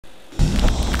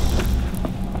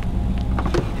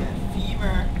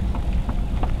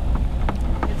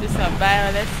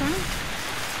Bible lesson.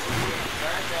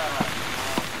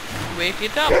 Wake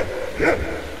it up.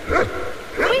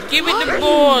 Give it the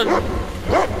bone.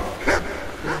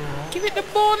 Give it the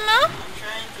bone now.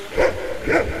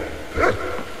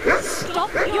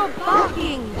 Stop your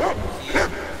barking.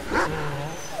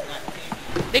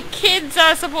 The kids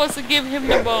are supposed to give him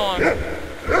the bone.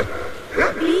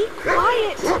 Be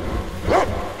quiet.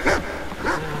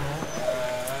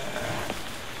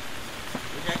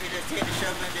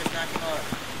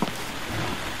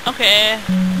 Okay.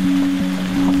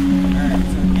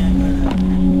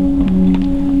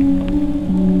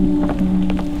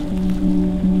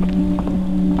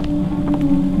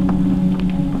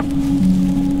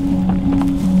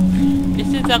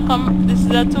 This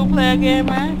is a two-player game,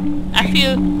 right? I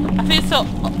feel so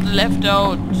left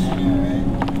out.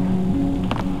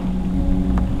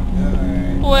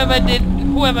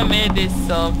 Whoever made this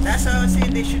sucks. That's how I was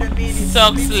saying they should have made it.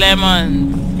 Sucks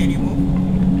lemons. Can you move?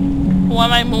 Who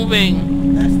am I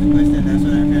moving? That's the question. That's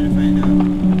what I'm trying to find out.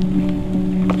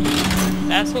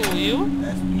 That's who, you?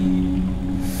 That's me.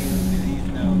 Capabilities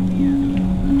now. Me as well.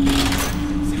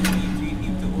 See, we need 3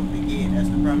 people to open the gate. That's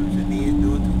the problem today.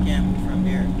 Those 2 can't move from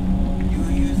there. You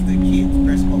use the key to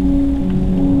press up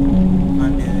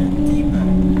on the D-pad.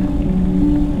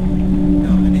 No,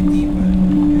 on the D-pad.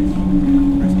 Yes.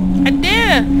 Press up. I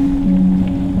did.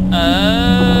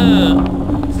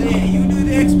 Oh. So yeah, you do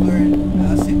the exploring.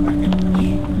 I'll sit back and watch.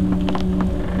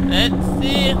 Let's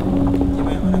see. You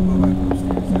might want to go back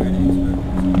upstairs. Or the exploring.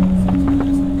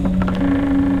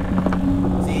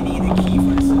 So you need a key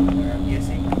for the somewhere, I'm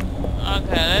guessing.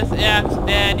 Okay, let's ask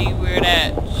Daddy where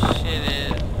that shit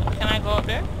is. Can I go up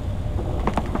there?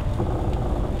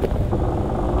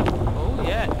 Oh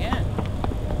yeah, again.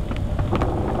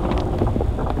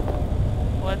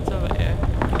 What's over there?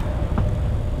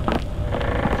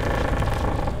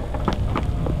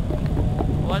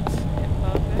 What's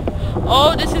over there?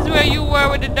 Oh, this is where you were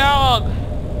with the dog.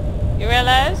 You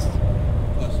realized?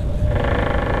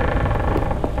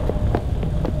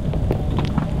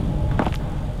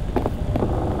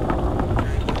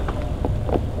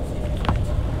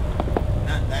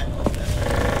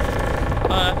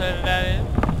 That is.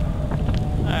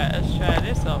 Alright, let's try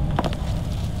this out.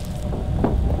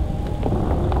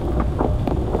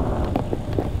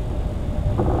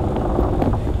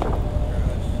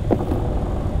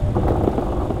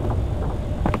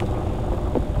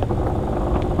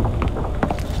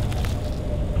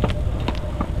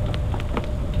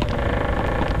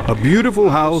 A beautiful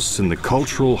house in the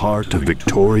cultural heart of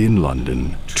Victorian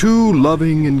London. 2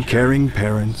 loving and caring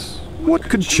parents. What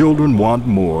could children want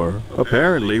more?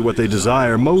 Apparently what they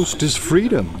desire most is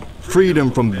freedom.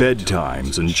 Freedom from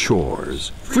bedtimes and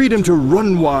chores. Freedom to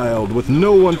run wild with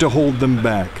no one to hold them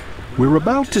back. We're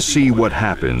about to see what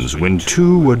happens when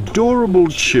 2 adorable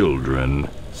children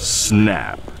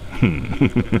snap.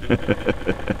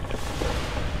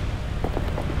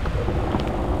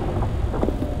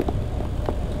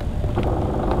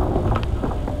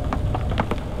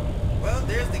 Well,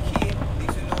 there's the key. At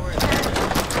least we know where it is.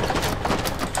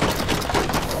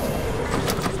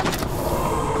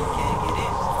 Can't get in.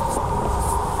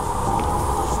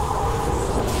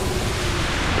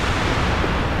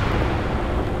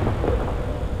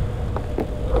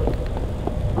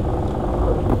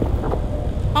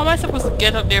 How am I supposed to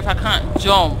get up there if I can't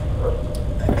jump? I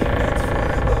think that's for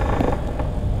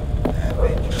the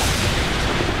adventure.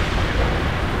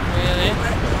 Really?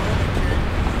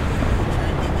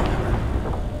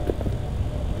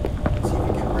 See if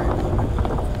you can break down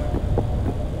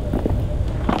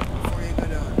before you go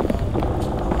down.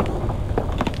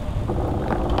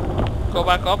 Go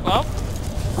back up.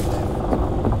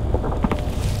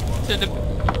 To the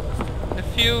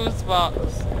fuse box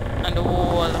and the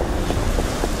wall.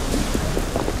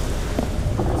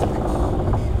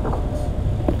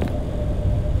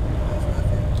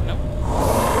 Nope.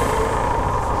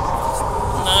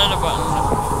 None of the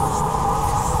buttons.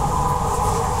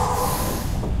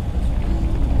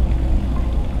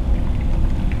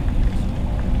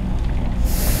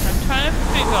 I'm trying to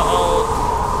figure out.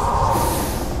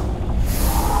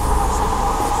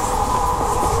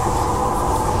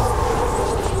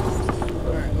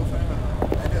 Alright, go find out.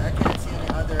 I can't see any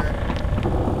other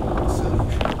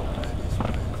solution at this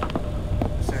point.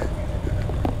 Besides using the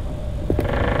hammer.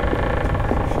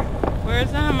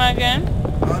 Where's the hammer again?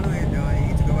 All the way down, you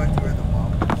need to go back to where the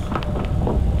bomb is.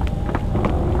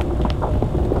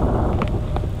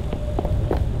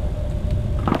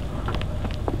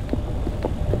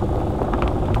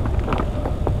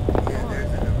 Yeah, there's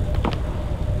the hammer.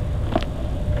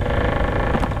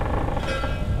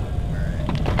 Alright.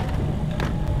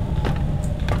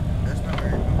 That's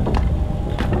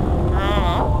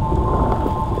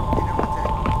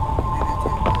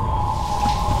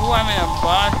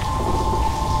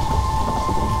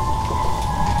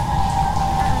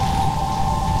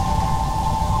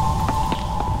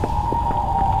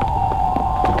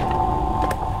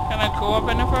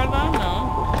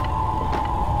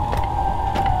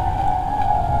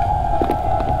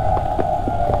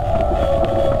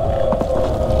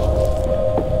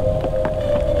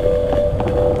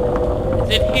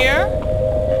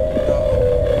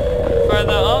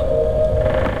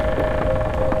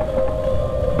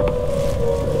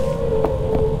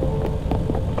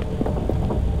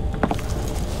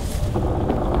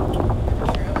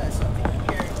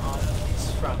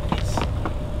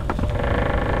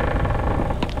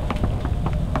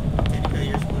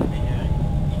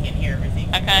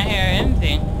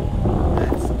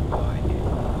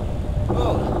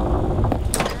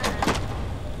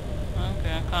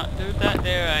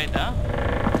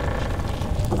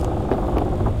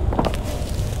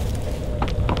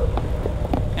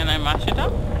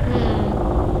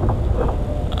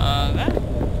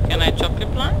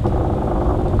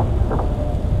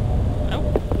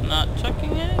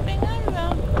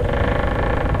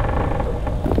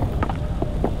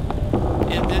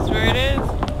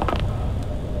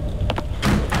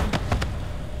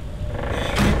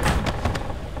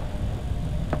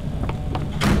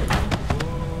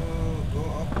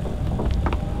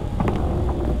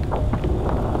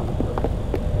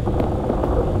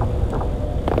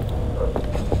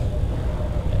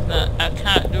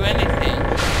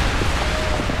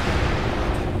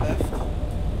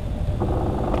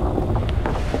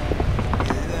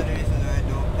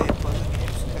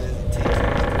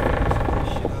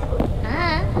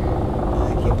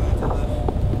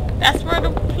That's where the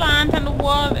plant and the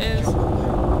wall is.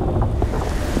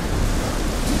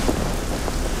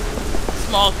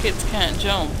 Small kids can't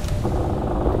jump.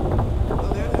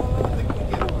 Well, there's no way they can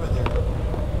get over there.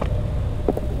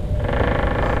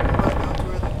 Right down to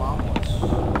where the mom was.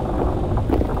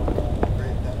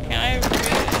 Break that. Can I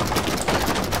really?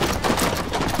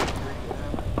 Break it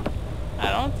up. I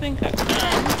don't think I can.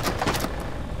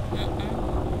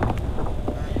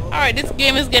 Alright, Alright, this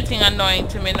game is getting annoying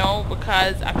to me now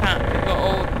because I can't figure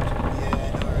out yeah,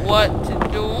 I know, right? what to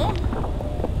do.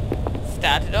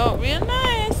 Started out real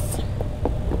nice.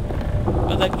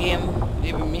 But a game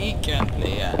even me can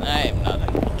play, and I'm not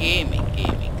a gamey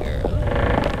girl.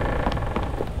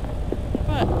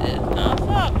 But it's not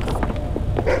sucks.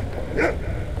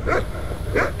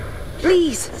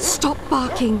 Please stop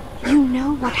barking. You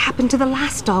know what happened to the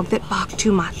last dog that barked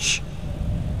too much.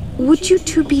 Would you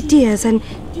two be dears and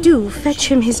do fetch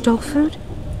him his dog food?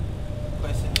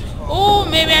 Question is called Oh,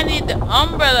 maybe I need the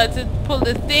umbrella to pull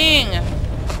the thing.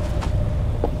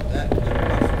 that could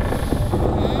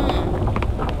possibly.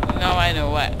 Now I know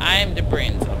why I'm the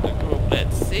brains of the group.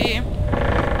 Let's see.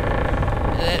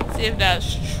 Let's see if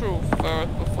that's true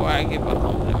first before I give a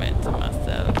compliment to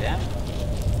myself, yeah?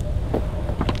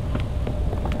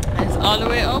 And it's all the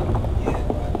way up. Yeah,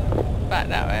 Back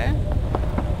that way.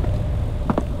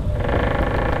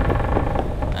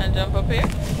 And jump up here.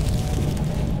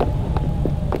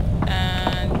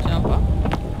 And jump up.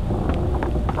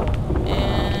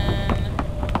 And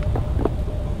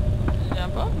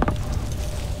jump up.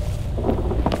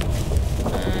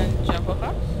 And jump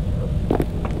across.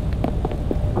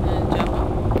 And jump up.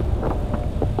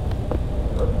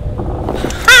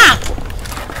 Ha!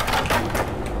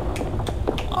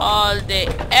 All day,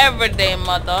 every day,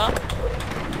 mother.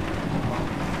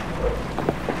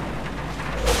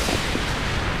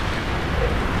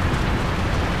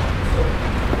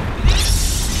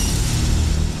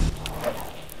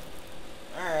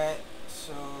 Alright,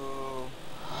 so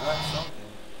we got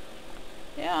something.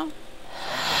 Yeah. Something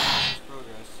in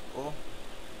progress. Oh.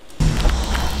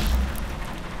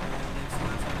 And it's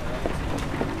not on the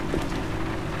right.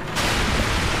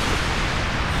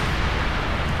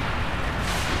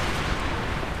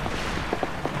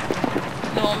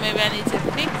 No, maybe I need to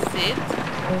fix it.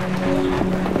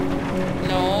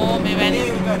 No, maybe I Yeah,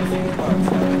 need. we got the fuse box,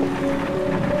 haven't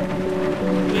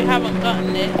We haven't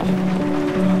gotten it. we?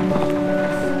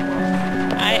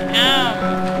 I am.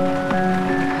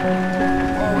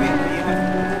 Oh wait, no, you have to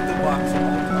move the box out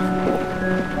of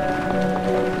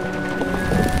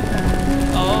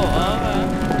Oh,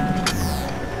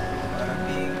 Bada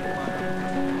bing, bada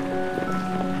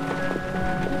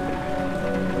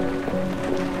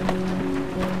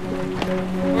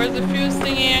where's the fuse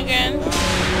thingy again?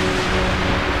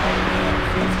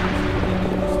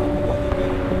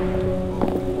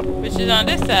 Which is on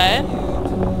this side.